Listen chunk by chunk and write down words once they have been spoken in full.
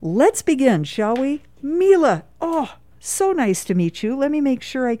Let's begin, shall we? Mila, oh, so nice to meet you. Let me make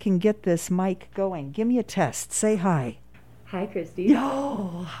sure I can get this mic going. Give me a test. Say hi. Hi, Christy.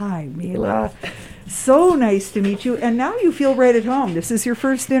 Oh, hi, Mila. So nice to meet you. And now you feel right at home. This is your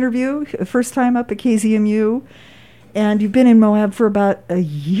first interview, first time up at KZMU. And you've been in Moab for about a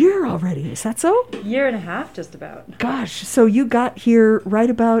year already. Is that so? Year and a half, just about. Gosh, so you got here right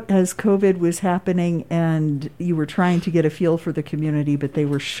about as COVID was happening and you were trying to get a feel for the community, but they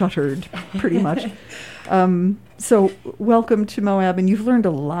were shuttered pretty much. So welcome to Moab, and you've learned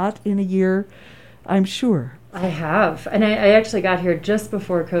a lot in a year, I'm sure. I have. And I actually got here just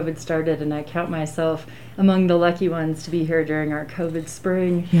before COVID started, and I count myself among the lucky ones to be here during our COVID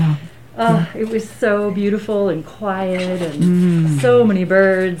spring. Yeah. It was so beautiful and quiet and so many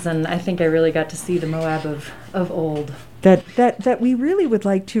birds, and I think I really got to see the Moab of old. That we really would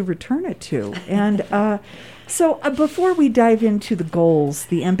like to return it to. And so before we dive into the goals,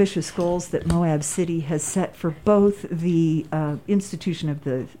 the ambitious goals that Moab City has set for both the institution of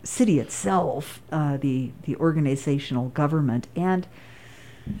the city itself, the organizational government, and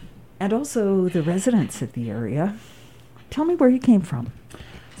also the residents of the area, tell me where you came from.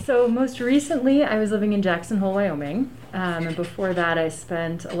 So most recently, I was living in Jackson Hole, Wyoming, and before that, I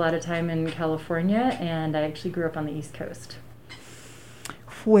spent a lot of time in California, and I actually grew up on the East Coast.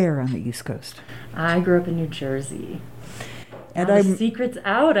 Where on the East Coast? I grew up in New Jersey. And the secret's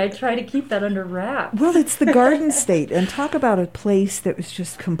out. I try to keep that under wraps. Well, it's the Garden State, and talk about a place that was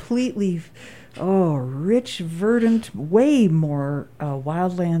just completely, rich, verdant, way more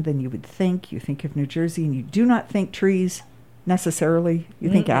wildland than you would think. You think of New Jersey, and you do not think trees. Necessarily,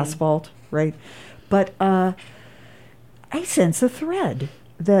 you think asphalt, right? But I sense a thread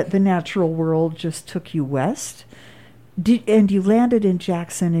that the natural world just took you west. And you landed in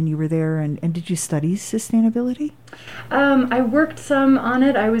Jackson, and you were there, and did you study sustainability? I worked some on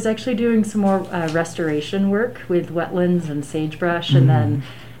it. I was actually doing some more restoration work with wetlands and sagebrush, and then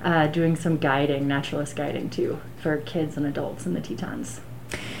doing some guiding, naturalist guiding too, for kids and adults in the Tetons.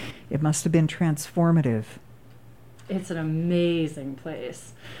 It must have been transformative. It's an amazing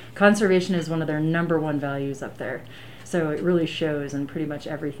place. Conservation is one of their number one values up there. So it really shows in pretty much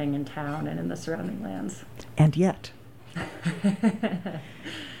everything in town and in the surrounding lands. And yet,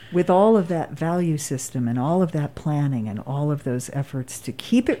 with all of that value system and all of that planning and all of those efforts to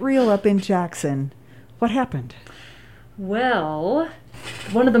keep it real up in Jackson, what happened? Well,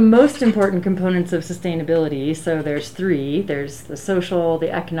 one of the most important components of sustainability, so there's three. There's the social,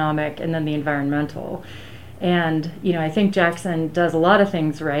 the economic, and then the environmental. And, I think Jackson does a lot of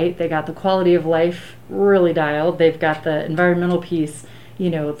things right. They got the quality of life really dialed. They've got the environmental piece,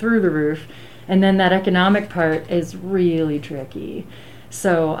 through the roof. And then that economic part is really tricky.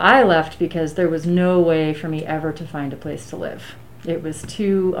 So I left because there was no way for me ever to find a place to live. It was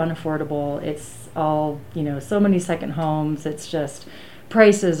too unaffordable. It's all, so many second homes. It's just,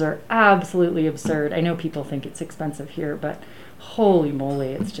 prices are absolutely absurd. I know people think it's expensive here, but holy moly,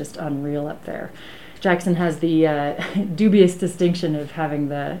 it's just unreal up there. Jackson has the dubious distinction of having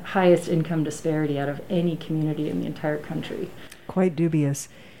the highest income disparity out of any community in the entire country. Quite dubious.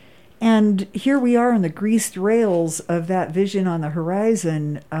 And here we are on the greased rails of that vision on the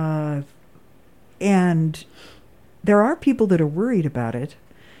horizon. And there are people that are worried about it,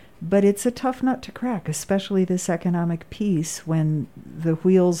 but it's a tough nut to crack, especially this economic piece when the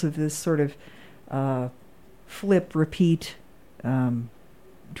wheels of this sort of flip, repeat,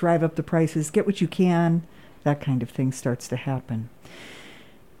 drive up the prices, get what you can, that kind of thing starts to happen.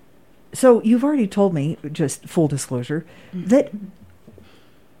 So you've already told me, just full disclosure, that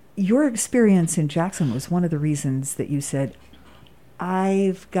your experience in Jackson was one of the reasons that you said,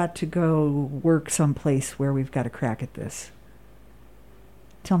 I've got to go work someplace where we've got a crack at this.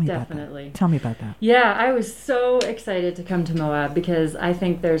 Tell me about that. Tell me about that. Yeah, I was so excited to come to Moab because I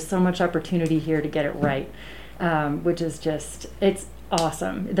think there's so much opportunity here to get it right, which is just, it's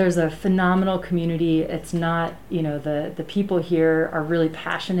awesome. There's a phenomenal community. It's not, the people here are really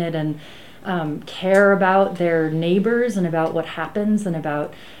passionate and care about their neighbors and about what happens and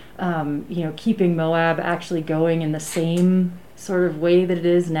about, keeping Moab actually going in the same sort of way that it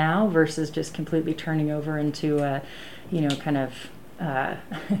is now versus just completely turning over into a, kind of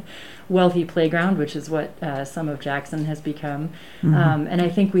wealthy playground, which is what some of Jackson has become. And I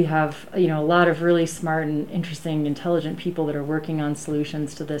think we have, a lot of really smart and interesting, intelligent people that are working on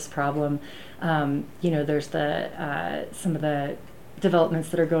solutions to this problem. There's some of the developments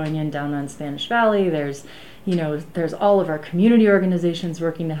that are going in down on Spanish Valley. There's all of our community organizations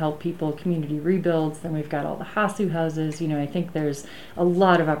working to help people, community rebuilds. Then we've got all the Hasu houses. I think there's a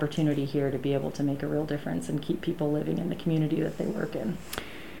lot of opportunity here to be able to make a real difference and keep people living in the community that they work in.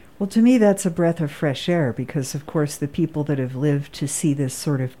 Well, to me, that's a breath of fresh air because, of course, the people that have lived to see this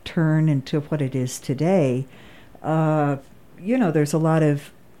sort of turn into what it is today, there's a lot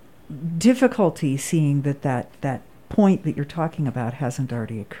of difficulty seeing that point that you're talking about hasn't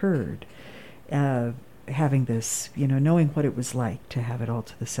already occurred. Having this, knowing what it was like to have it all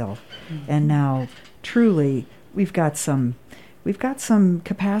to the self. Mm-hmm. And now, truly, we've got some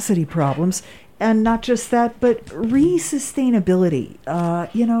capacity problems. And not just that, but sustainability.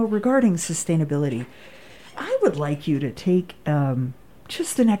 Regarding sustainability, I would like you to take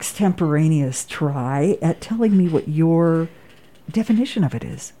just an extemporaneous try at telling me what your definition of it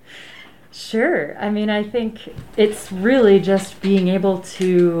is. Sure. I mean, I think it's really just being able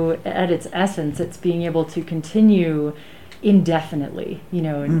to, at its essence, it's being able to continue indefinitely,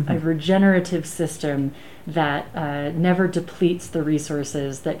 a regenerative system that never depletes the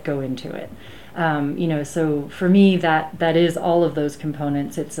resources that go into it. So for me, that is all of those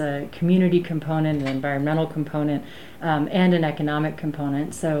components. It's a community component, an environmental component, and an economic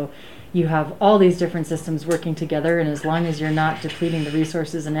component. So you have all these different systems working together, and as long as you're not depleting the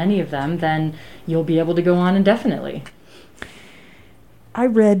resources in any of them, then you'll be able to go on indefinitely. I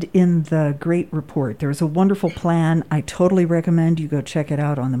read in the Great Report, there's a wonderful plan. I totally recommend you go check it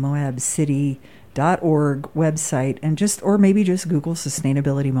out on the moabcity.org website or maybe just Google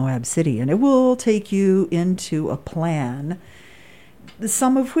Sustainability Moab City, and it will take you into a plan,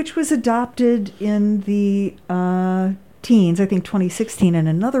 some of which was adopted in the teens, I think 2016, and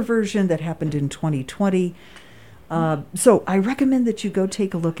another version that happened in 2020. So I recommend that you go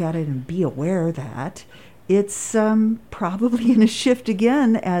take a look at it and be aware that it's probably going to shift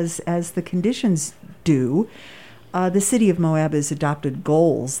again as the conditions do. The city of Moab has adopted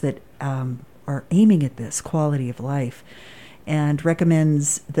goals that are aiming at this quality of life and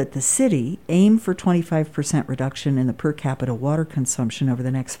recommends that the city aim for 25% reduction in the per capita water consumption over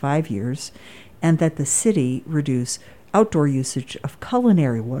the next 5 years, and that the city reduce outdoor usage of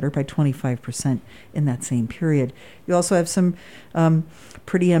culinary water by 25% in that same period. You also have some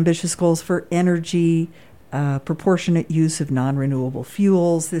pretty ambitious goals for energy, proportionate use of non-renewable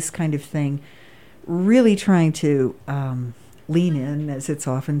fuels, this kind of thing, really trying to lean in, as it's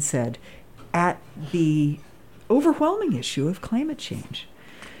often said, at the overwhelming issue of climate change.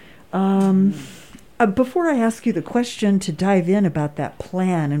 Before I ask you the question to dive in about that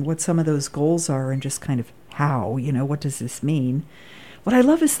plan and what some of those goals are and just kind of how, what does this mean? What I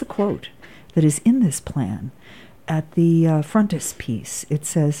love is the quote that is in this plan at the frontispiece. It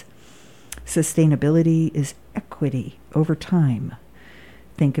says, "Sustainability is equity over time.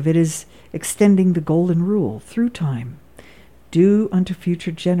 Think of it as extending the golden rule through time. Do unto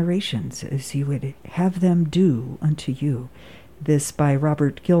future generations as you would have them do unto you." This by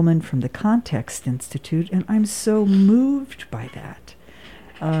Robert Gilman from the Context Institute, and I'm so moved by that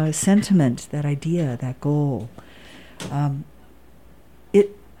sentiment, that idea, that goal.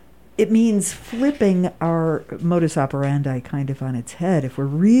 It means flipping our modus operandi kind of on its head. If we're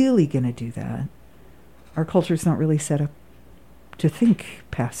really going to do that, our culture's not really set up to think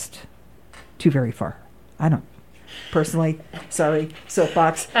past too very far. I don't. Personally, sorry,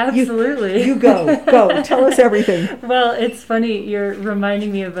 soapbox. Absolutely. You go. Tell us everything. Well, it's funny. You're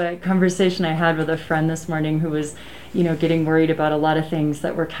reminding me of a conversation I had with a friend this morning who was, getting worried about a lot of things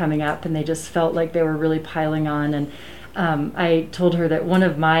that were coming up, and they just felt like they were really piling on. And I told her that one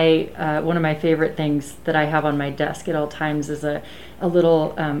of my favorite things that I have on my desk at all times is a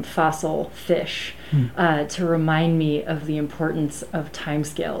little fossil fish to remind me of the importance of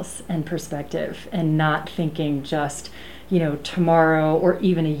timescales and perspective, and not thinking just tomorrow or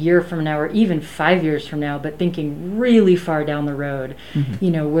even a year from now or even 5 years from now, but thinking really far down the road,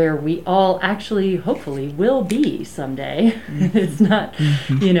 where we all actually hopefully will be someday. It's not,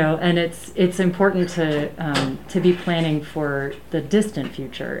 and it's important to be planning for the distant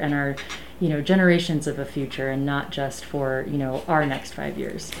future and our generations of a future, and not just for our next 5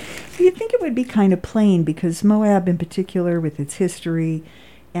 years. You think it would be kind of plain, because Moab in particular, with its history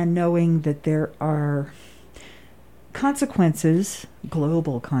and knowing that there are consequences,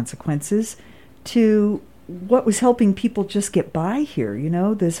 global consequences, to what was helping people just get by here,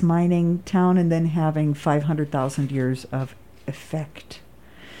 this mining town, and then having 500,000 years of effect.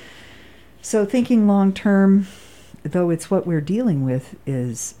 So thinking long term, though it's what we're dealing with,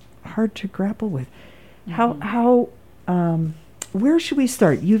 is hard to grapple with. How where should we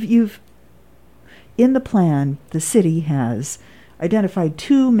start? You've in the plan, the city has identified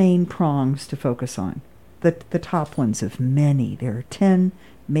two main prongs to focus on. The top ones of many. There are 10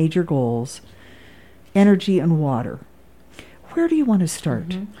 major goals: energy and water. Where do you want to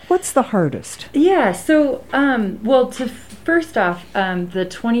start? What's the hardest? Yeah, so, first off, the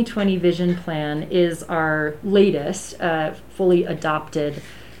 2020 Vision Plan is our latest fully adopted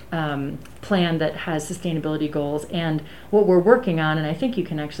plan that has sustainability goals. And what we're working on, and I think you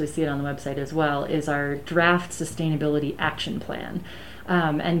can actually see it on the website as well, is our draft sustainability action plan.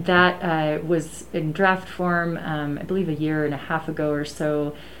 And that was in draft form, I believe a year and a half ago or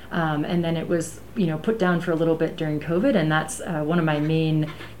so. And then it was, put down for a little bit during COVID, and that's one of my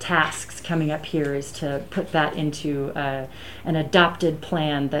main tasks coming up here is to put that into an adopted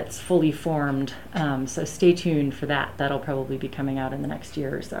plan that's fully formed. So stay tuned for that. That'll probably be coming out in the next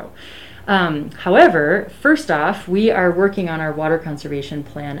year or so. However, first off, we are working on our water conservation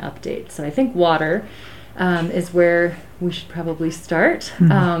plan update. So I think water is where we should probably start.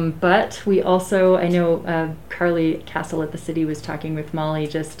 But we also, I know Carly Castle at the city was talking with Molly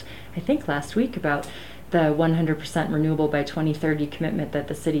just, I think last week, about the 100% renewable by 2030 commitment that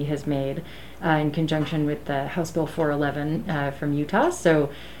the city has made in conjunction with the House Bill 411 from Utah. So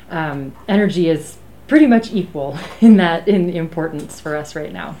energy is pretty much equal in importance for us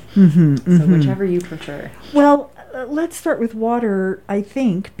right now. So whichever you prefer. Well, let's start with water, I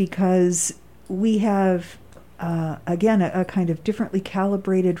think, because we have, again, a kind of differently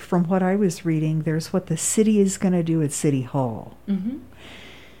calibrated from what I was reading. There's what the city is going to do at City Hall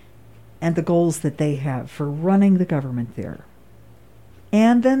and the goals that they have for running the government there.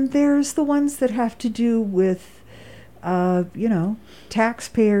 And then there's the ones that have to do with,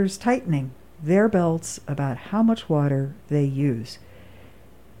 taxpayers tightening their belts about how much water they use.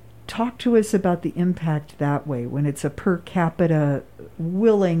 Talk to us about the impact that way when it's a per capita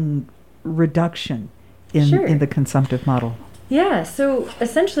willing reduction in the consumptive model. Yeah, so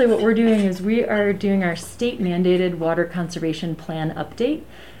essentially what we're doing is we are doing our state-mandated water conservation plan update.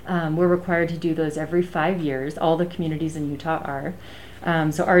 We're required to do those every 5 years. All the communities in Utah are.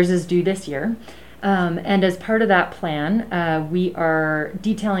 So ours is due this year. And as part of that plan, we are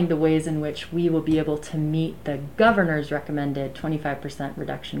detailing the ways in which we will be able to meet the governor's recommended 25%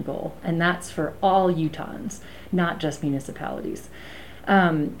 reduction goal. And that's for all Utahns, not just municipalities.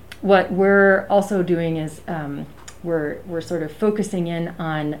 What we're also doing is we're sort of focusing in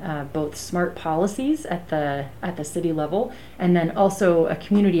on both smart policies at the city level, and then also a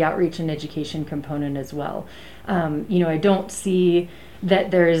community outreach and education component as well. I don't see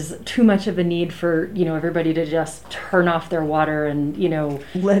that there's too much of a need for everybody to just turn off their water and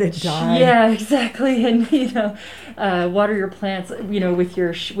let it die. Yeah, exactly. And water your plants with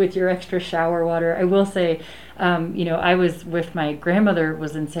your extra shower water. I will say, I was with my grandmother,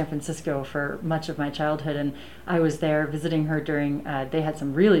 was in San Francisco for much of my childhood, and I was there visiting her during they had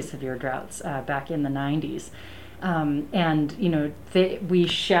some really severe droughts back in the 90s. We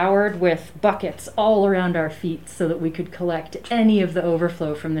showered with buckets all around our feet so that we could collect any of the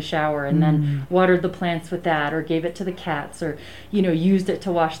overflow from the shower, and then watered the plants with that, or gave it to the cats, or used it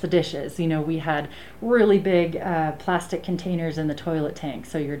to wash the dishes. We had really big plastic containers in the toilet tank,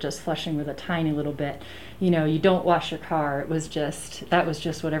 so you're just flushing with a tiny little bit. You don't wash your car. That was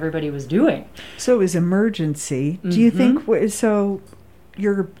just what everybody was doing. So it was emergency. Do you think so?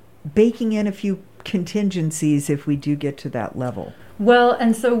 You're baking in a few contingencies if we do get to that level. Well,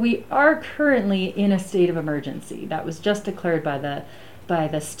 and so we are currently in a state of emergency. That was just declared by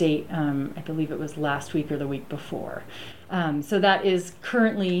the state, I believe it was last week or the week before. So that is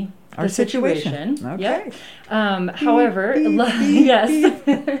currently our situation. Okay. Yep. However, yes.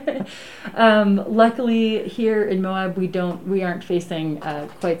 Luckily here in Moab, we aren't facing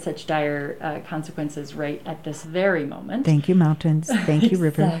quite such dire consequences right at this very moment. Thank you, mountains. Thank you,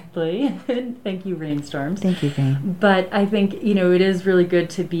 river. Exactly. Thank you, rainstorms. Thank you, rain. But I think, it is really good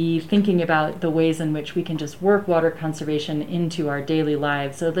to be thinking about the ways in which we can just work water conservation into our daily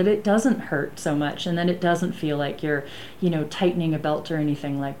lives so that it doesn't hurt so much, and then it doesn't feel like you're, tightening a belt or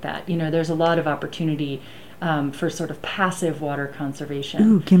anything like that. There's a lot of opportunity for sort of passive water conservation.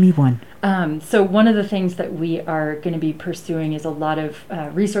 Ooh, give me one. So one of the things that we are going to be pursuing is a lot of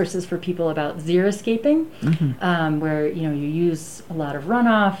resources for people about xeriscaping, where you use a lot of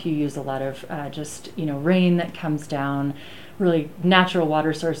runoff, you use a lot of just rain that comes down, really natural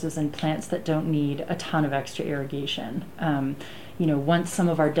water sources and plants that don't need a ton of extra irrigation. Once some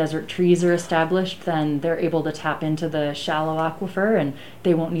of our desert trees are established, then they're able to tap into the shallow aquifer, and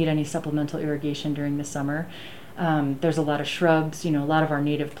they won't need any supplemental irrigation during the summer. There's a lot of shrubs, a lot of our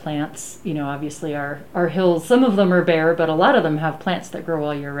native plants, obviously our hills, some of them are bare, but a lot of them have plants that grow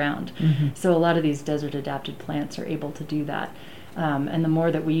all year round. So a lot of these desert adapted plants are able to do that. And the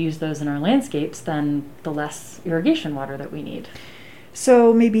more that we use those in our landscapes, then the less irrigation water that we need.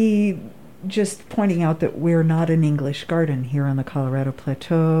 So maybe just pointing out that we're not an English garden here on the Colorado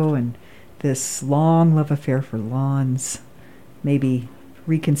Plateau, and this long love affair for lawns, maybe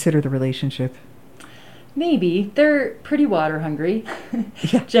reconsider the relationship. Maybe. They're pretty water hungry.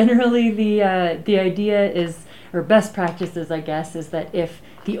 Yeah. Generally, the idea is, or best practices, I guess, is that if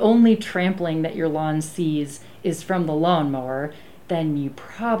the only trampling that your lawn sees is from the lawnmower, then you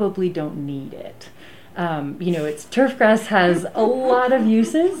probably don't need it. Turf grass has a lot of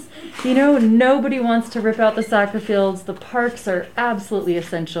uses. Nobody wants to rip out the soccer fields. The parks are absolutely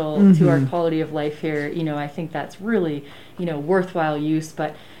essential to our quality of life here. I think that's really, worthwhile use.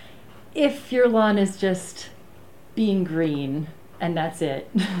 But if your lawn is just being green and that's it,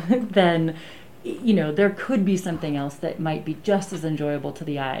 then, there could be something else that might be just as enjoyable to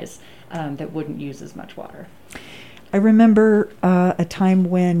the eyes that wouldn't use as much water. I remember a time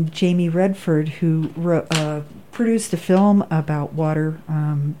when Jamie Redford, who produced a film about water,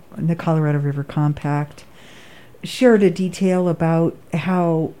 the Colorado River Compact, shared a detail about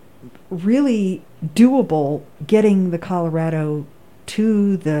how really doable getting the Colorado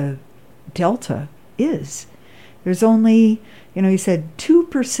to the Delta is. There's only, he said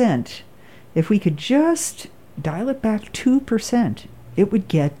 2%. If we could just dial it back 2%, it would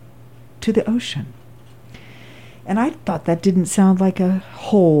get to the ocean. And I thought that didn't sound like a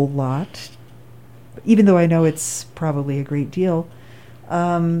whole lot, even though I know it's probably a great deal.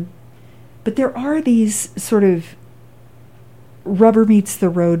 But there are these sort of rubber meets the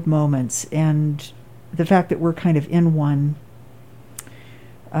road moments, and the fact that we're kind of in one.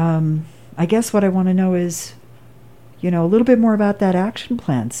 I guess what I want to know is, a little bit more about that action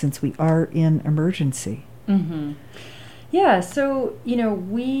plan, since we are in emergency. Mm-hmm. Yeah, so,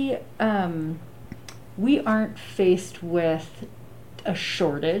 we aren't faced with a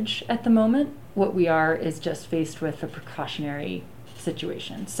shortage at the moment. What we are is just faced with a precautionary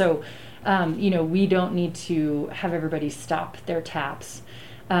situation. So, we don't need to have everybody stop their taps.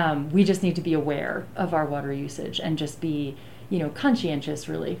 We just need to be aware of our water usage and just be,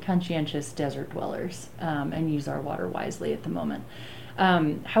 conscientious desert dwellers, and use our water wisely at the moment.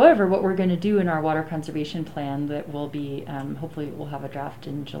 However, what we're going to do in our water conservation plan that will be, hopefully we'll have a draft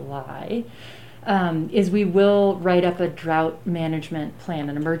in July, is we will write up a drought management plan,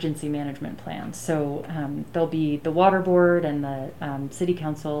 an emergency management plan. So there'll be the water board and the city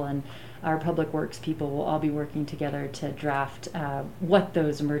council and our public works people will all be working together to draft what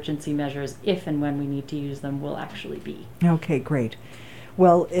those emergency measures, if and when we need to use them, will actually be. Okay, great.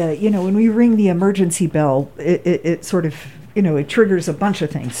 Well, when we ring the emergency bell, it sort of, it triggers a bunch of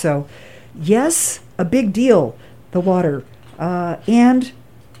things. So, yes, a big deal, the water, and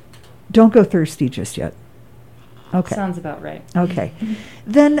don't go thirsty just yet. Okay. Sounds about right. Okay.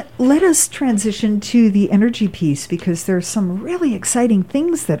 Then let us transition to the energy piece, because there's some really exciting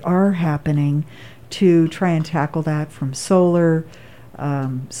things that are happening to try and tackle that, from solar,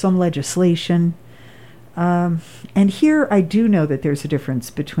 some legislation. And here I do know that there's a difference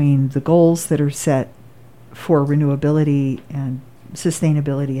between the goals that are set for renewability and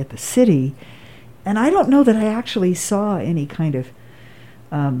sustainability at the city. And I don't know that I actually saw any kind of,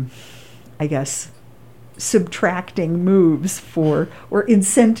 subtracting moves for, or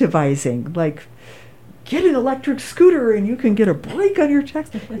incentivizing, like get an electric scooter and you can get a break on your tax.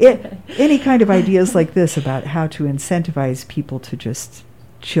 Any kind of ideas like this about how to incentivize people to just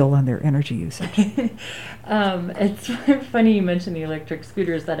chill on their energy usage. It's funny you mentioned the electric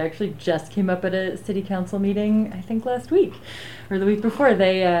scooters. That actually just came up at a city council meeting, I think last week or the week before.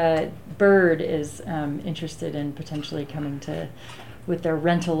 Bird is interested in potentially coming with their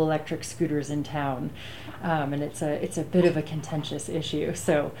rental electric scooters in town. And it's a bit of a contentious issue.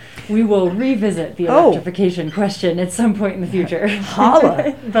 So we will revisit the electrification question at some point in the future.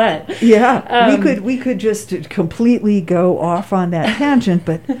 Holla. But yeah, we could just completely go off on that tangent,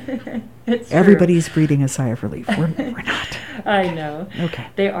 but everybody's breathing a sigh of relief. We're not. I know. Okay.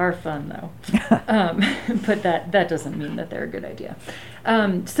 They are fun though. But that doesn't mean that they're a good idea.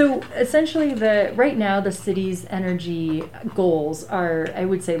 So essentially right now the city's energy goals are, I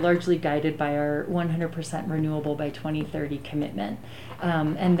would say, largely guided by our 100% renewable by 2030 commitment.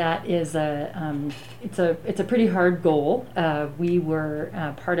 And that is it's a pretty hard goal. We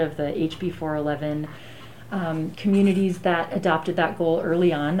were part of the HB 411 communities that adopted that goal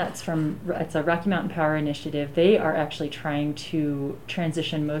early on. It's a Rocky Mountain Power Initiative. They are actually trying to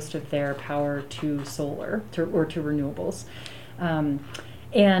transition most of their power to solar or to renewables.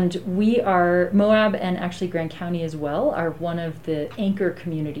 And Moab and actually Grand County as well are one of the anchor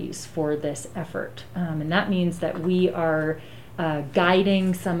communities for this effort. And that means that we are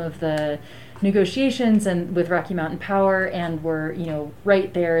guiding some of the negotiations and with Rocky Mountain Power, and we're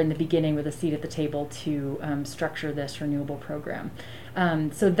right there in the beginning with a seat at the table to structure this renewable program.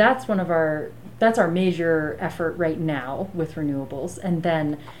 So that's our major effort right now with renewables. And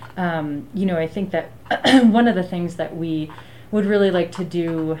then I think that one of the things that we would really like to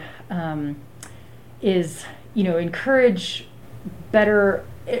do is encourage better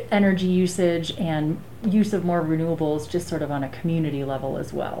energy usage and use of more renewables, just sort of on a community level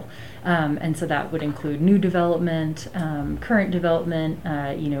as well. And so that would include new development, current development,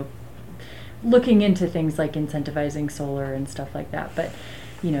 looking into things like incentivizing solar and stuff like that. But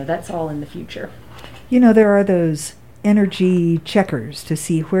that's all in the future. There are those energy checkers to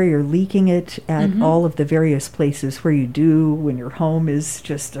see where you're leaking it at all of the various places where you do when your home is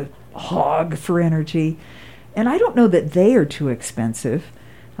just a hog for energy. And I don't know that they are too expensive.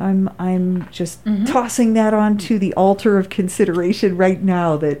 I'm just tossing that onto the altar of consideration right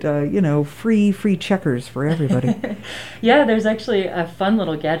now that, free checkers for everybody. Yeah, there's actually a fun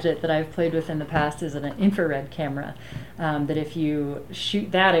little gadget that I've played with in the past is an infrared camera, that if you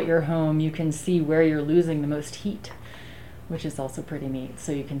shoot that at your home, you can see where you're losing the most heat, which is also pretty neat.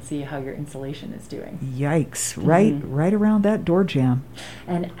 So you can see how your insulation is doing. Yikes, right around that door jamb.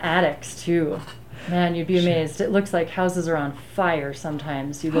 And attics, too. Man, you'd be amazed. It looks like houses are on fire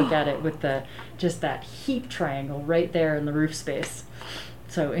sometimes. You look at it with just that heat triangle right there in the roof space.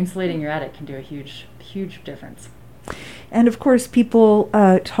 So insulating your attic can do a huge, huge difference. And of course, people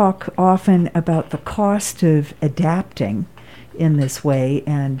talk often about the cost of adapting in this way,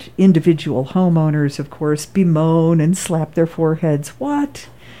 and individual homeowners, of course, bemoan and slap their foreheads. What?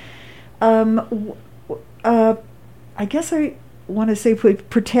 I guess I want to say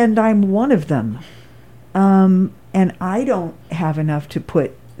pretend I'm one of them. And I don't have enough to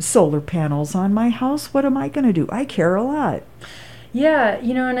put solar panels on my house. What am I going to do? I care a lot. Yeah,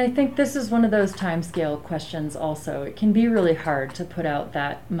 and I think this is one of those timescale questions also. It can be really hard to put out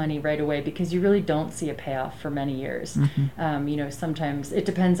that money right away because you really don't see a payoff for many years. Sometimes it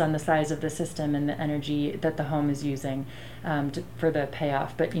depends on the size of the system and the energy that the home is using for the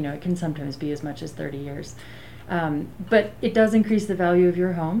payoff, but it can sometimes be as much as 30 years. But it does increase the value of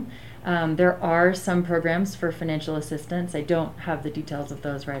your home. There are some programs for financial assistance. I don't have the details of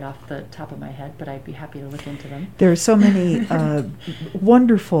those right off the top of my head, but I'd be happy to look into them. There are so many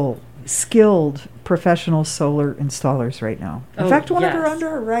wonderful, skilled, professional solar installers right now. In fact, one of our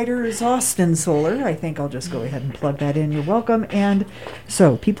underwriters is Austin Solar. I think I'll just go ahead and plug that in. You're welcome. And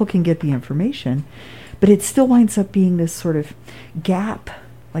so people can get the information, but it still winds up being this sort of gap.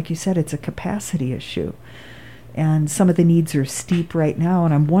 Like you said, it's a capacity issue. And some of the needs are steep right now,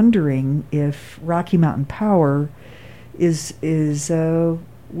 and I'm wondering if Rocky Mountain Power is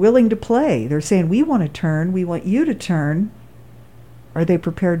willing to play. They're saying, we want to turn, we want you to turn. Are they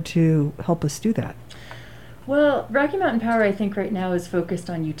prepared to help us do that? Well, Rocky Mountain Power, I think right now is focused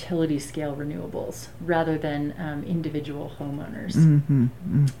on utility scale renewables rather than individual homeowners.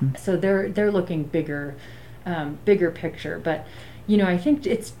 So they're looking bigger picture, but I think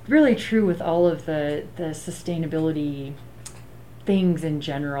it's really true with all of the sustainability things in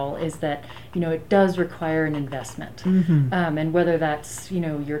general is that, it does require an investment. And whether that's,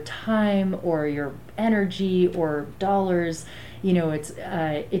 your time or your energy or dollars,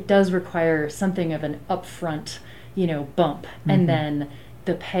 it does require something of an upfront, bump. And then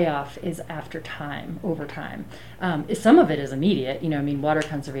the payoff is over time. Some of it is immediate, water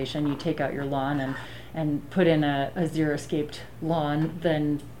conservation, you take out your lawn and put in a zero-scaped lawn,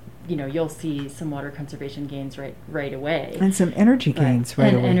 then you'll see some water conservation gains right away, and some energy gains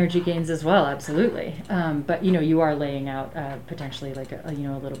right away. And energy gains as well, absolutely. But you are laying out potentially like a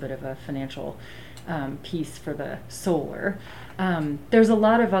little bit of a financial piece for the solar. There's a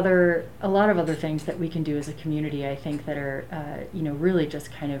lot of other things that we can do as a community, I think, that are really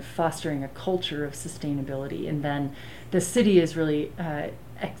just kind of fostering a culture of sustainability, and then the city is really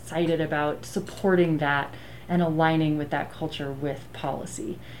excited about supporting that and aligning with that culture with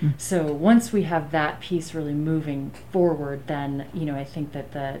policy. So once we have that piece really moving forward, then I think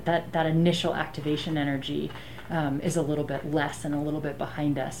that that initial activation energy is a little bit less and a little bit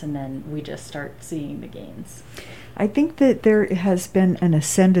behind us, and then we just start seeing the gains. I think that there has been an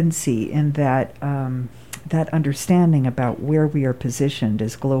ascendancy in that understanding about where we are positioned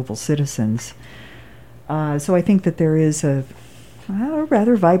as global citizens. So I think that there is a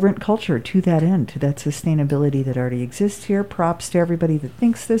rather vibrant culture to that end, to that sustainability that already exists here. Props to everybody that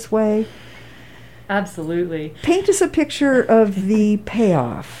thinks this way. Absolutely. Paint us a picture of the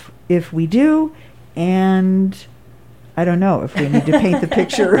payoff if we do, and I don't know if we need to paint the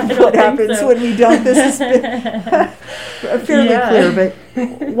picture of I don't what think happens so. when we dump. This has been fairly Yeah. clear, but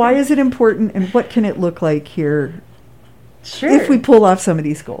why is it important, and what can it look like here Sure. if we pull off some of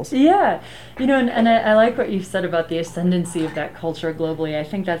these goals? Yeah, and I like what you've said about the ascendancy of that culture globally. I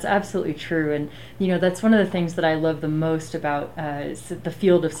think that's absolutely true, and that's one of the things that I love the most about the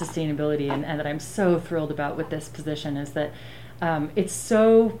field of sustainability, and that I'm so thrilled about with this position is that it's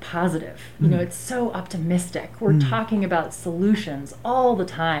so positive. It's so optimistic. We're talking about solutions all the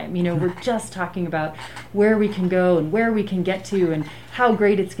time. We're just talking about where we can go and where we can get to and how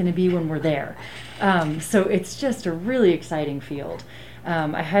great it's going to be when we're there. So it's just a really exciting field.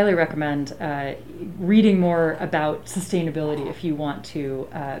 I highly recommend reading more about sustainability if you want to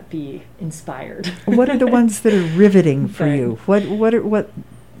be inspired. What are the ones that are riveting for Right. you? What?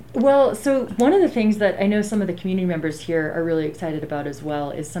 Well, so one of the things that I know some of the community members here are really excited about as well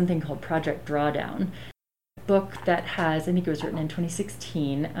is something called Project Drawdown. A book that has, I think it was written in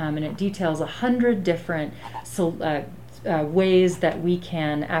 2016, and it details 100 different ways that we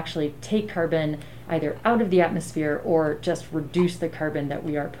can actually take carbon either out of the atmosphere or just reduce the carbon that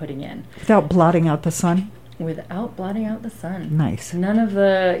we are putting in. Without blotting out the sun? Without blotting out the sun. Nice. None of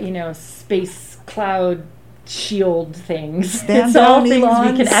the, space cloud shield things. Stand It's all down, things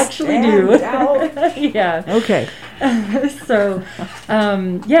Elon, we can actually stand do. down. Yeah. Okay. So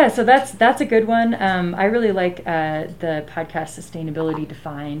that's a good one. I really like the podcast Sustainability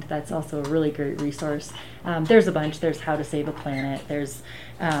Defined. That's also a really great resource. There's a bunch. There's How to Save a Planet. There's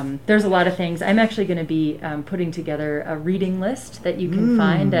a lot of things. I'm actually going to be putting together a reading list that you can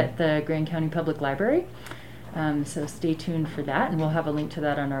find at the Grand County Public Library. So stay tuned for that, and we'll have a link to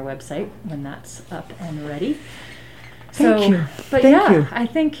that on our website when that's up and ready. Thank you. But Thank yeah, you. I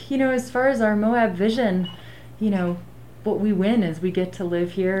think, as far as our Moab vision, what we win is we get to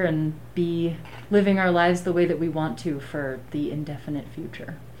live here and be living our lives the way that we want to for the indefinite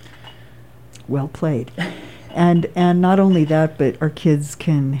future. Well played. And not only that, but our kids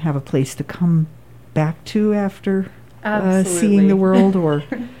can have a place to come back to after seeing the world, or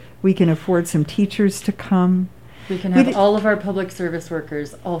we can afford some teachers to come. We can have all of our public service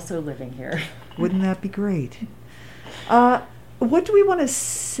workers also living here. Wouldn't that be great? What do we want to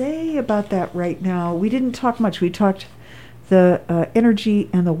say about that right now? We didn't talk much. We talked the energy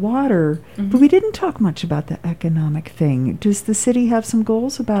and the water, but we didn't talk much about the economic thing. Does the city have some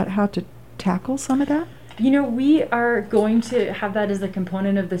goals about how to tackle some of that? We are going to have that as a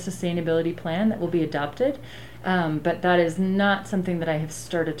component of the sustainability plan that will be adopted, but that is not something that I have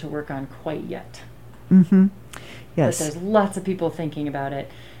started to work on quite yet. Mm-hmm. But Yes. there's lots of people thinking about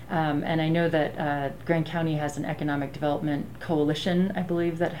it. And I know that Grand County has an economic development coalition, I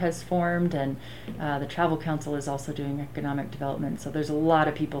believe, that has formed, and the Travel Council is also doing economic development. So there's a lot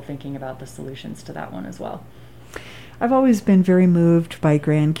of people thinking about the solutions to that one as well. I've always been very moved by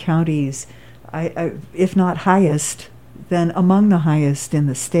Grand County's, if not highest, then among the highest in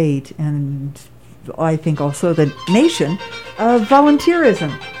the state, and I think also the nation, of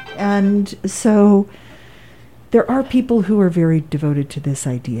volunteerism. And so there are people who are very devoted to this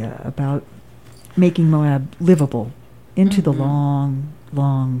idea about making Moab livable into the long,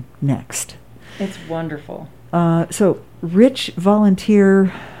 long next. It's wonderful. So rich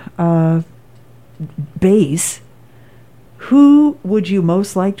volunteer base. Who would you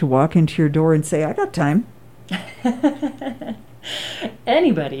most like to walk into your door and say, I got time?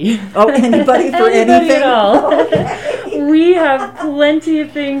 Anybody. Oh, anybody for Anybody anything? at all. We have plenty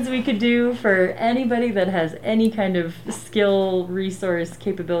of things we could do for anybody that has any kind of skill, resource,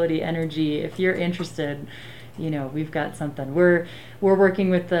 capability, energy. If you're interested, we've got something. We're working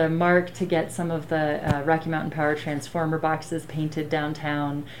with the MARC to get some of the Rocky Mountain Power transformer boxes painted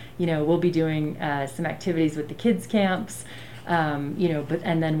downtown. We'll be doing some activities with the kids camps.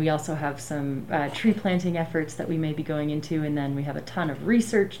 And then we also have some tree planting efforts that we may be going into, and then we have a ton of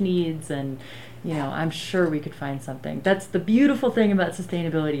research needs, and I'm sure we could find something. That's the beautiful thing about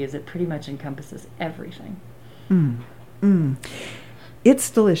sustainability, is it pretty much encompasses everything. It's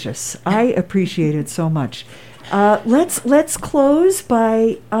delicious. I appreciate it so much. Let's close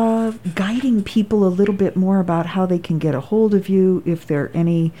by guiding people a little bit more about how they can get a hold of you, if there are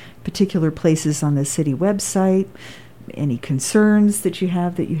any particular places on the city website, any concerns that you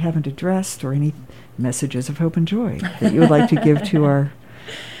have that you haven't addressed, or any messages of hope and joy that you would like to give to our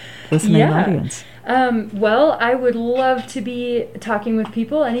listening audience. Well, I would love to be talking with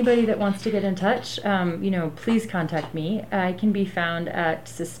people. Anybody that wants to get in touch, please contact me. I can be found at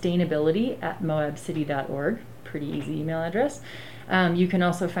sustainability@moabcity.org. Pretty easy email address. You can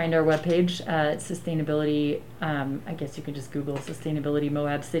also find our webpage at sustainability. I guess you can just Google Sustainability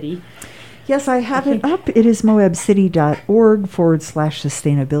Moab City. Yes, I have it up. It is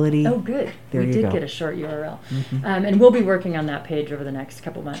moabcity.org/sustainability. Oh, good. There we you did go. get a short URL. And we'll be working on that page over the next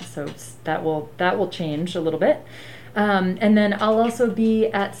couple months, so that will change a little bit. And then I'll also be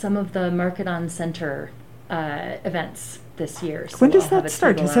at some of the Market On Center events this year. So When does I'll have that a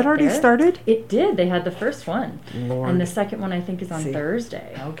start? table Has that out already there. started? It did. They had the first one. Lord. And the second one, I think, is on See.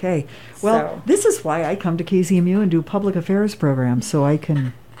 Thursday. Okay. Well, So- this is why I come to KZMU and do public affairs programs, so I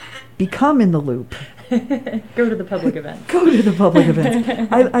can become in the loop. Go to the public event. Go to the public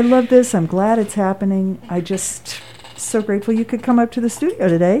events. I love this. I'm glad it's happening. I just so grateful you could come up to the studio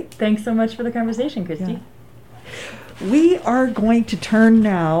today. Thanks so much for the conversation, Christy. Yeah. We are going to turn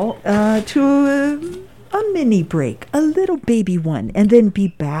now to a mini break, a little baby one, and then be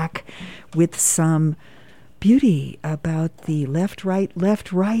back with some beauty about the left, right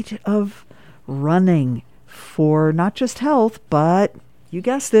of running for not just health, but you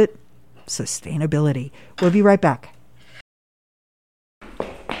guessed it, sustainability. We'll be right back.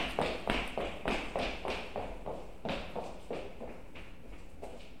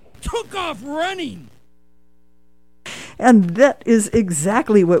 Took off running. And that is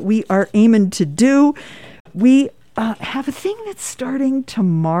exactly what we are aiming to do. We have a thing that's starting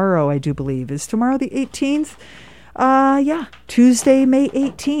tomorrow, I do believe. Is tomorrow the 18th? Yeah, Tuesday, May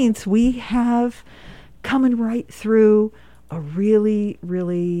 18th. We have coming right through a really,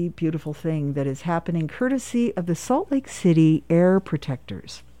 really beautiful thing that is happening courtesy of the Salt Lake City Air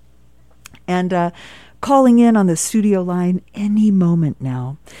Protectors. And calling in on the studio line any moment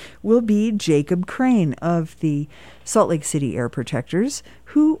now will be Jacob Crane of the Salt Lake City Air Protectors,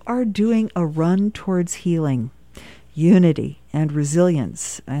 who are doing a run towards healing, unity, and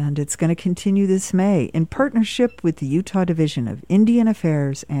resilience. And it's going to continue this May in partnership with the Utah Division of Indian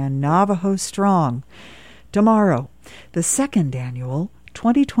Affairs and Navajo Strong. Tomorrow, the second annual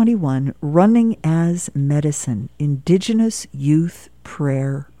 2021 Running as Medicine Indigenous Youth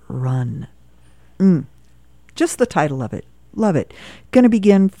Prayer Run. Just the title of it. Love it. Going to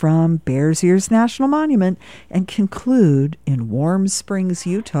begin from Bears Ears National Monument and conclude in Warm Springs,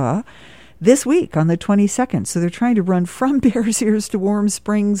 Utah, this week on the 22nd. So they're trying to run from Bears Ears to Warm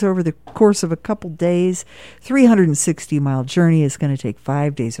Springs over the course of a couple days. 360-mile journey is going to take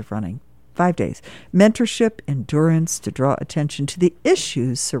 5 days of running. 5 days. Mentorship, endurance to draw attention to the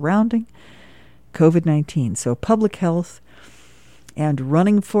issues surrounding COVID-19. So public health and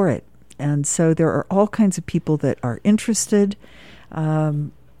running for it. And so there are all kinds of people that are interested.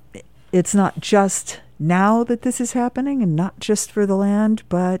 It's not just now that this is happening and not just for the land,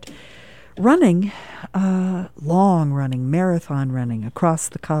 but running, long running, marathon running across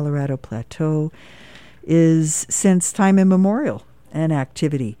the Colorado Plateau is since time immemorial an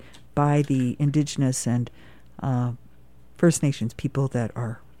activity by the Indigenous and First Nations people that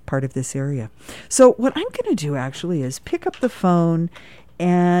are part of this area. So what I'm going to do actually is pick up the phone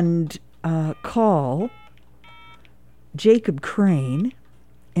and call Jacob Crane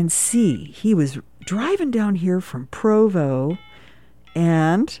and see. He was driving down here from Provo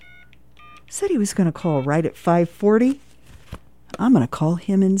and said he was going to call right at 5:40. I'm going to call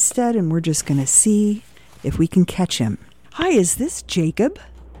him instead, and we're just going to see if we can catch him. Hi, is this Jacob?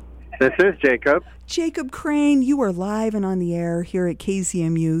 This is Jacob. Jacob Crane, you are live and on the air here at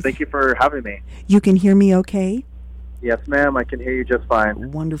KZMU. Thank you for having me. You can hear me okay? Yes, ma'am. I can hear you just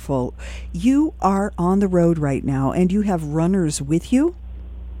fine. Wonderful. You are on the road right now, and you have runners with you?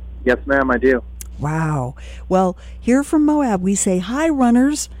 Yes, ma'am, I do. Wow. Well, here from Moab, we say, hi,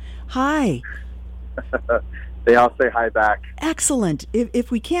 runners. Hi. They all say hi back. Excellent.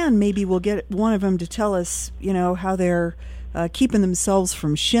 If we can, maybe we'll get one of them to tell us, how they're keeping themselves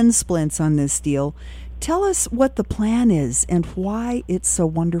from shin splints on this deal. Tell us what the plan is and why it's so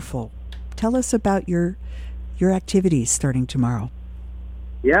wonderful. Tell us about your activities starting tomorrow.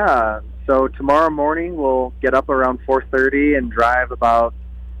 Yeah. So tomorrow morning we'll get up around 4:30 and drive about,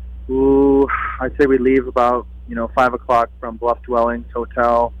 I'd say we leave about 5 o'clock from Bluff Dwellings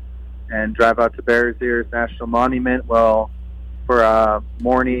Hotel and drive out to Bears Ears National Monument. Well, for a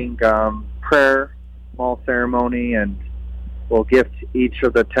morning prayer, small ceremony, and we'll gift each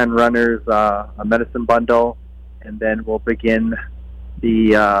of the 10 runners a medicine bundle, and then we'll begin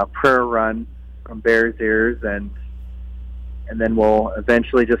the prayer run from Bears Ears, and then we'll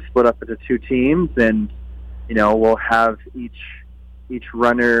eventually just split up into two teams, and we'll have each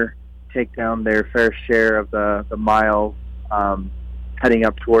runner take down their fair share of the miles, heading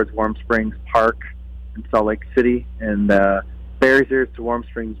up towards Warm Springs Park in Salt Lake City. And Bears Ears to Warm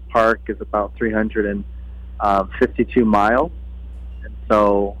Springs Park is about 352 miles. And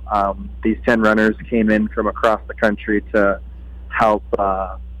so these 10 runners came in from across the country to help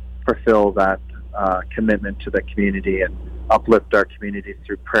fulfill that commitment to the community and uplift our community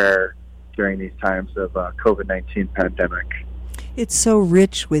through prayer during these times of COVID-19 pandemic. It's so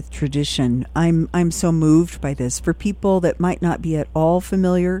rich with tradition. I'm so moved by this. For people that might not be at all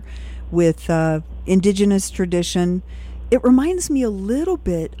familiar with Indigenous tradition, it reminds me a little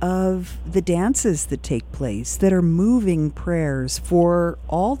bit of the dances that take place that are moving prayers for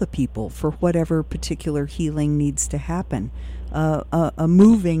all the people for whatever particular healing needs to happen, a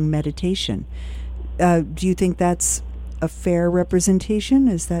moving meditation. Do you think that's a fair representation?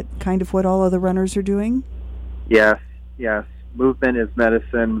 Is that kind of what all of the runners are doing? Yes. Movement is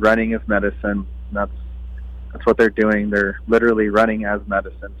medicine. Running is medicine. That's what they're doing. They're literally running as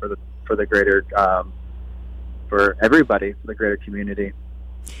medicine for the greater for everybody, for the greater community.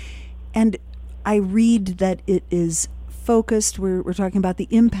 And I read that it is focused. We're talking about the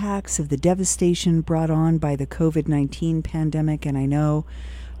impacts of the devastation brought on by the COVID-19 pandemic, and I know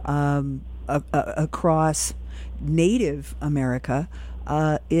across Native America,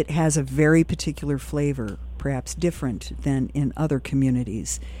 it has a very particular flavor, perhaps different than in other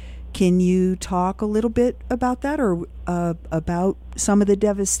communities. Can you talk a little bit about that, or about some of the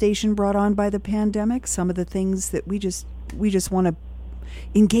devastation brought on by the pandemic, some of the things that we just want to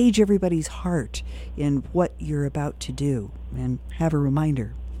engage everybody's heart in what you're about to do and have a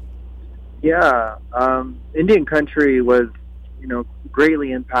reminder? Yeah, Indian country was,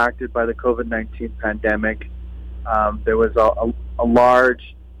 greatly impacted by the COVID-19 pandemic. There was a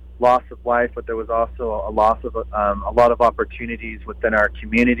large loss of life, but there was also a loss of a lot of opportunities within our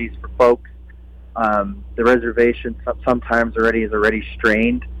communities for folks. The reservation sometimes is already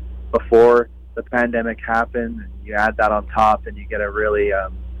strained before the pandemic happened, and you add that on top, and you get a really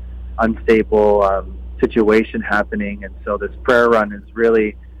unstable situation happening. And so this prayer run is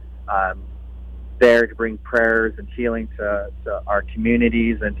really there to bring prayers and healing to our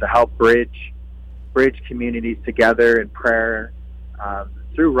communities and to help bridge communities together in prayer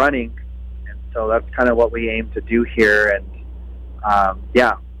through running. And so that's kind of what we aim to do here. And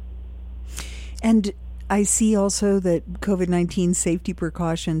And I see also that COVID-19 safety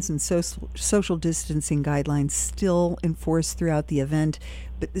precautions and social distancing guidelines still enforced throughout the event.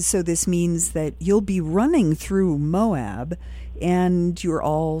 So this means that you'll be running through Moab and you're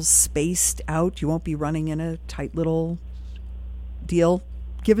all spaced out. You won't be running in a tight little deal.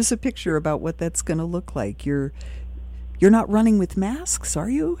 Give us a picture about what that's going to look like. You're not running with masks, are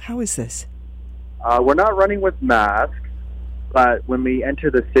you? How is this? We're not running with masks, but when we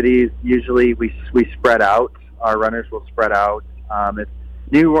enter the cities, usually we spread out. Our runners will spread out. If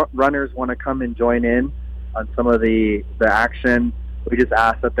new runners want to come and join in on some of the action, we just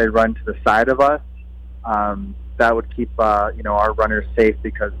ask that they run to the side of us. That would keep our runners safe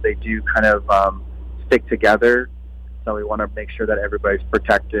because they do kind of stick together. So we want to make sure that everybody's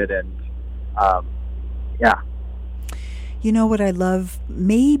protected and You know what I love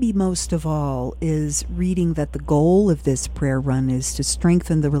maybe most of all is reading that the goal of this prayer run is to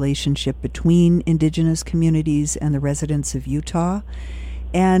strengthen the relationship between Indigenous communities and the residents of Utah.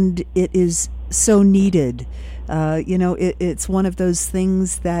 And it is so needed. It's one of those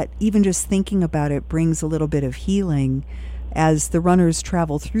things that even just thinking about it brings a little bit of healing as the runners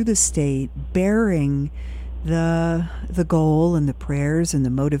travel through the state bearing the goal and the prayers and the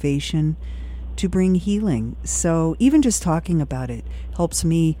motivation to bring healing. So even just talking about it helps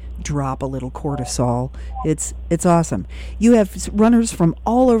me drop a little cortisol. It's awesome. You have runners from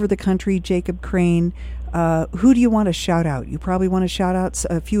all over the country. Jacob Crane, who do you want to shout out? You probably want to shout out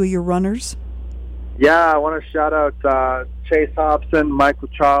a few of your runners. Yeah, I want to shout out Chase Hobson, Michael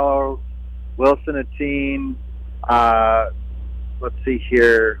Charles, Wilson Atine. Let's see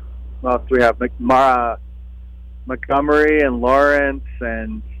here. What else do we have? Montgomery and Lawrence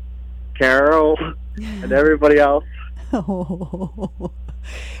and Carol and everybody else. Oh.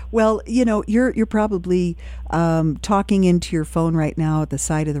 Well, you're probably talking into your phone right now at the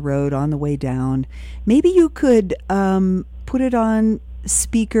side of the road on the way down. Maybe you could put it on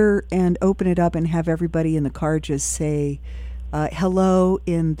speaker and open it up and have everybody in the car just say hello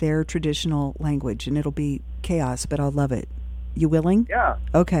in their traditional language, and it'll be chaos, but I'll love it. You willing? Yeah.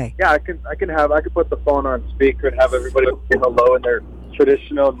 Okay. Yeah, I can put the phone on speaker and have everybody say hello in their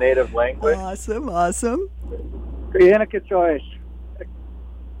traditional native language. Awesome.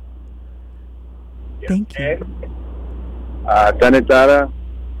 Thank you. Danitara.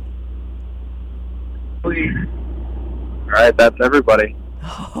 All right, that's everybody.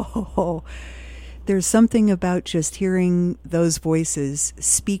 Oh, there's something about just hearing those voices,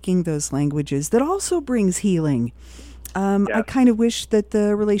 speaking those languages that also brings healing. I kind of wish that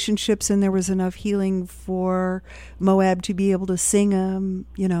the relationships and there was enough healing for Moab to be able to sing,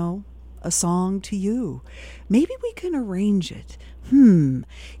 a song to you. Maybe we can arrange it.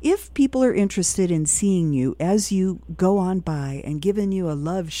 If people are interested in seeing you as you go on by and giving you a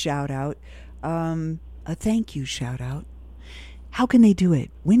love shout out, a thank you shout out, how can they do it?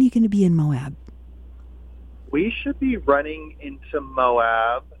 When are you going to be in Moab? We should be running into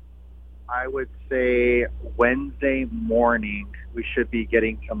Moab, I would say Wednesday morning. We should be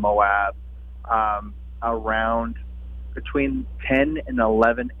getting to Moab around between 10 and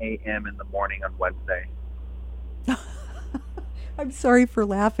 11 a.m. in the morning on Wednesday. I'm sorry for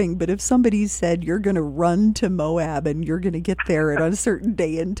laughing, but if somebody said you're going to run to Moab and you're going to get there at a certain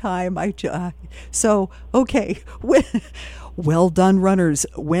day and time, okay. Well done, runners.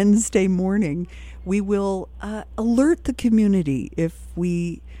 Wednesday morning, we will alert the community. If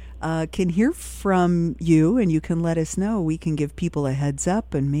we can hear from you and you can let us know, we can give people a heads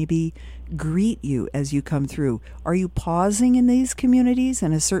up and maybe greet you as you come through. Are you pausing in these communities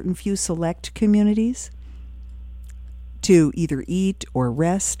and a certain few select communities to either eat or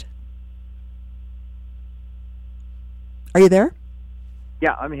rest? Are you there?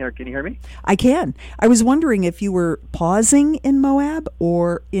 Yeah, I'm here. Can you hear me? I can. I was wondering if you were pausing in Moab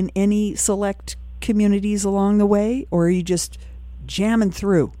or in any select communities along the way, or are you just jamming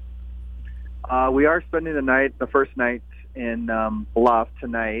through? We are spending the first night in Bluff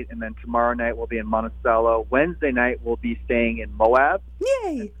tonight, and then tomorrow night we'll be in Monticello. Wednesday night we'll be staying in Moab.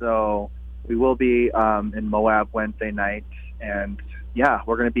 Yay! And so we will be in Moab Wednesday night, and yeah,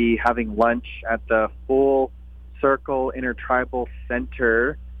 we're going to be having lunch at the Full Circle Intertribal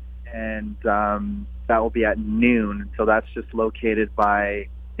Center, and that will be at noon. So that's just located by, I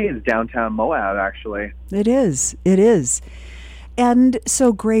think it's downtown Moab, actually. It is. And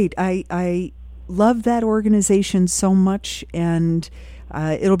so great. I love that organization so much, and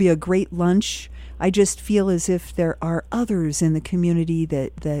it'll be a great lunch. I just feel as if there are others in the community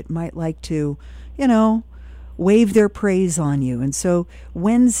that might like to, wave their praise on you. And so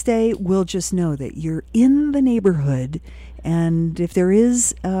Wednesday, we'll just know that you're in the neighborhood, and if there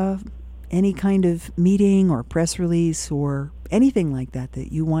is any kind of meeting or press release or anything like that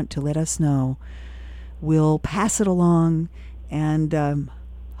you want to let us know, we'll pass it along and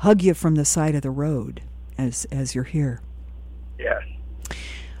hug you from the side of the road as you're here. Yes.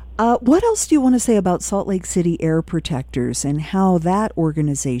 What else do you want to say about Salt Lake City Air Protectors and how that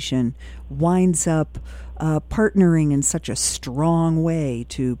organization winds up partnering in such a strong way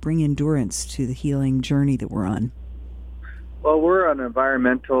to bring endurance to the healing journey that we're on? Well, we're an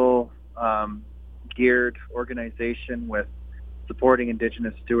environmental geared organization with supporting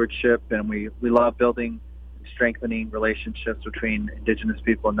Indigenous stewardship, and we love building and strengthening relationships between Indigenous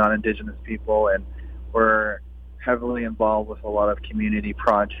people and non-Indigenous people, and we're heavily involved with a lot of community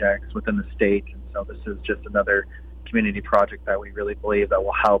projects within the state, and so this is just another community project that we really believe that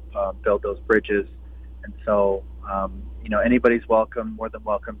will help build those bridges. And so, anybody's welcome, more than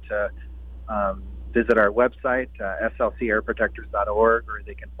welcome to visit our website, slcairprotectors.org, or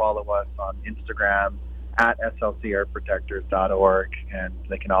they can follow us on Instagram at slcairprotectors.org, and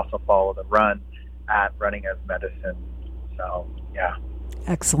they can also follow the run at Running as Medicine. So, yeah.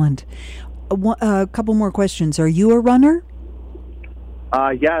 Excellent. A couple more questions. Are you a runner?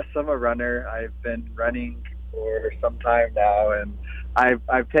 Yes, I'm a runner. I've been running for some time now, and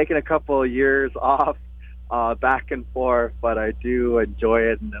I've taken a couple of years off back and forth, but I do enjoy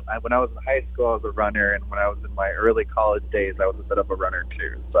it. And when I was in high school, I was a runner, and when I was in my early college days, I was a bit of a runner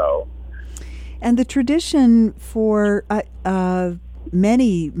too. So, and the tradition for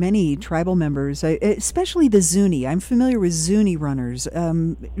many tribal members, especially the Zuni. I'm familiar with Zuni runners.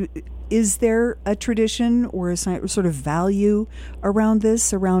 Is there a tradition or a sort of value around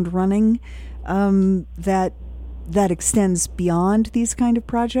this, around running, that extends beyond these kind of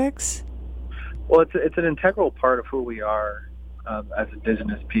projects? Well, it's an integral part of who we are as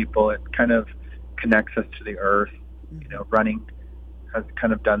Indigenous people. It kind of connects us to the earth. Running has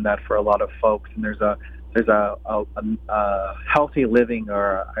kind of done that for a lot of folks, and there's a healthy living,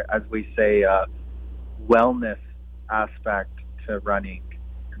 or as we say, wellness aspect to running.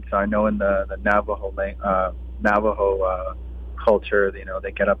 And so I know in the Navajo culture,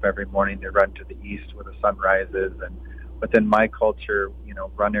 they get up every morning, they run to the east where the sun rises, and within my culture,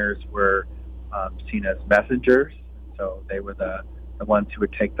 runners were seen as messengers. So they were the ones who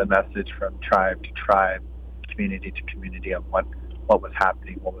would take the message from tribe to tribe, community to community of what was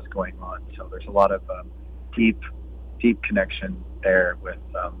happening, what was going on. So there's a lot of deep connection there with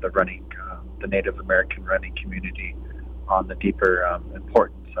the running, the Native American running community, on the deeper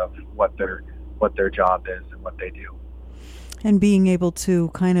importance of what their job is and what they do. And being able to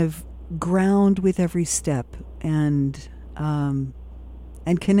kind of ground with every step and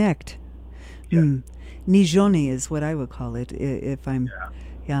connect. Yeah. Nijoni is what I would call it, if I'm...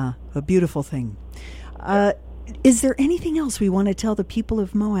 Yeah, a beautiful thing. Is there anything else we want to tell the people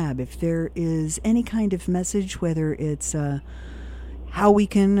of Moab? If there is any kind of message, whether it's how we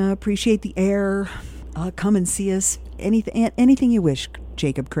can appreciate the air, come and see us, anything you wish,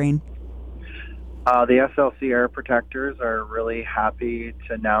 Jacob Crane. The SLC Air Protectors are really happy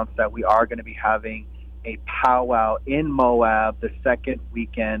to announce that we are going to be having a powwow in Moab the second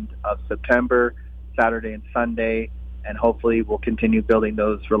weekend of September, Saturday and Sunday, and hopefully we'll continue building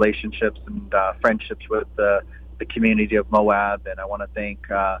those relationships and friendships with the community of Moab. And I want to thank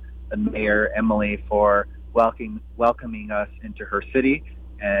the Mayor, Emily, for welcoming us into her city.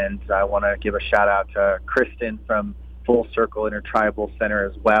 And I want to give a shout out to Kristen from Full Circle Intertribal Center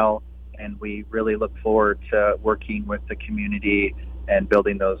as well. And we really look forward to working with the community and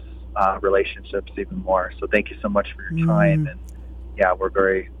building those relationships even more. So thank you so much for your time. And yeah, we're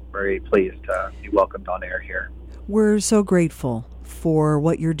very, very pleased to be welcomed on air here. We're so grateful for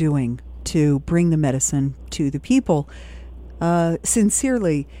what you're doing to bring the medicine to the people,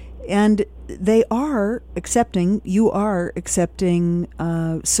 sincerely. And you are accepting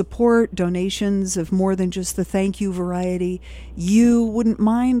support, donations of more than just the thank you variety. You wouldn't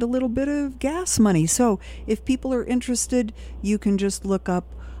mind a little bit of gas money. So if people are interested, you can just look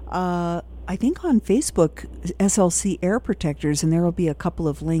up, I think on Facebook, SLC Air Protectors, and there will be a couple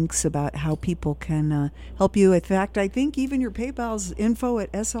of links about how people can help you. In fact, I think even your PayPal's info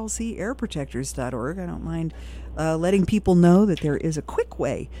at slcairprotectors.org. I don't mind letting people know that there is a quick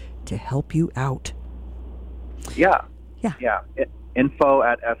way to help you out. Yeah. Info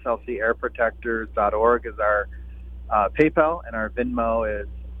at slcairprotectors.org is our PayPal, and our Venmo is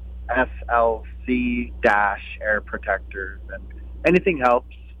SLC-Air Protectors. And anything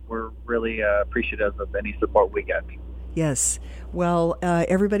helps. We're really appreciative of any support we get. Yes. Well,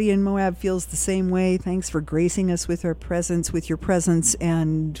 everybody in Moab feels the same way. Thanks for gracing us with your presence,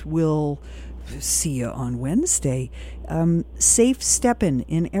 and we'll see you on Wednesday. Safe stepping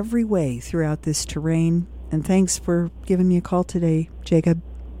in every way throughout this terrain. And thanks for giving me a call today, Jacob.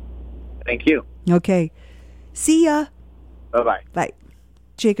 Thank you. Okay. See ya. Bye-bye. Bye.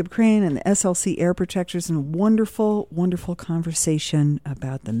 Jacob Crane and the SLC Air Protectors, and a wonderful, wonderful conversation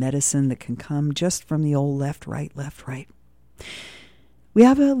about the medicine that can come just from the old left, right. We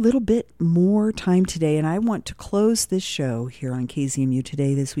have a little bit more time today, and I want to close this show here on KZMU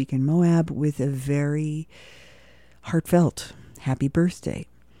Today This Week in Moab with a very heartfelt happy birthday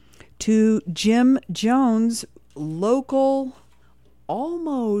to Jim Jones, local,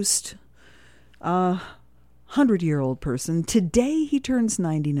 almost 100-year-old person. Today he turns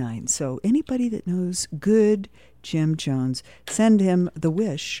 99. So anybody that knows good Jim Jones, send him the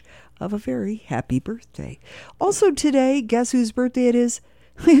wish of a very happy birthday. Also today, guess whose birthday it is?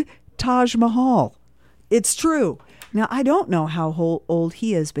 Taj Mahal. It's true. Now, I don't know how old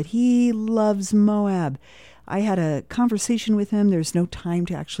he is, but he loves Moab. I had a conversation with him. There's no time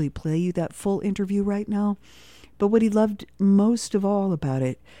to actually play you that full interview right now. But what he loved most of all about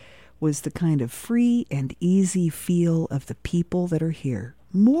it was the kind of free and easy feel of the people that are here.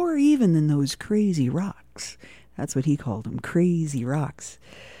 More even than those crazy rocks. That's what he called them, crazy rocks.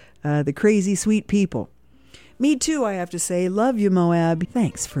 The crazy sweet people. Me too, I have to say. Love you, Moab.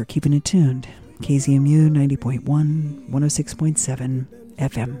 Thanks for keeping it tuned. KZMU 90.1, 106.7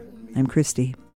 FM. I'm Christy.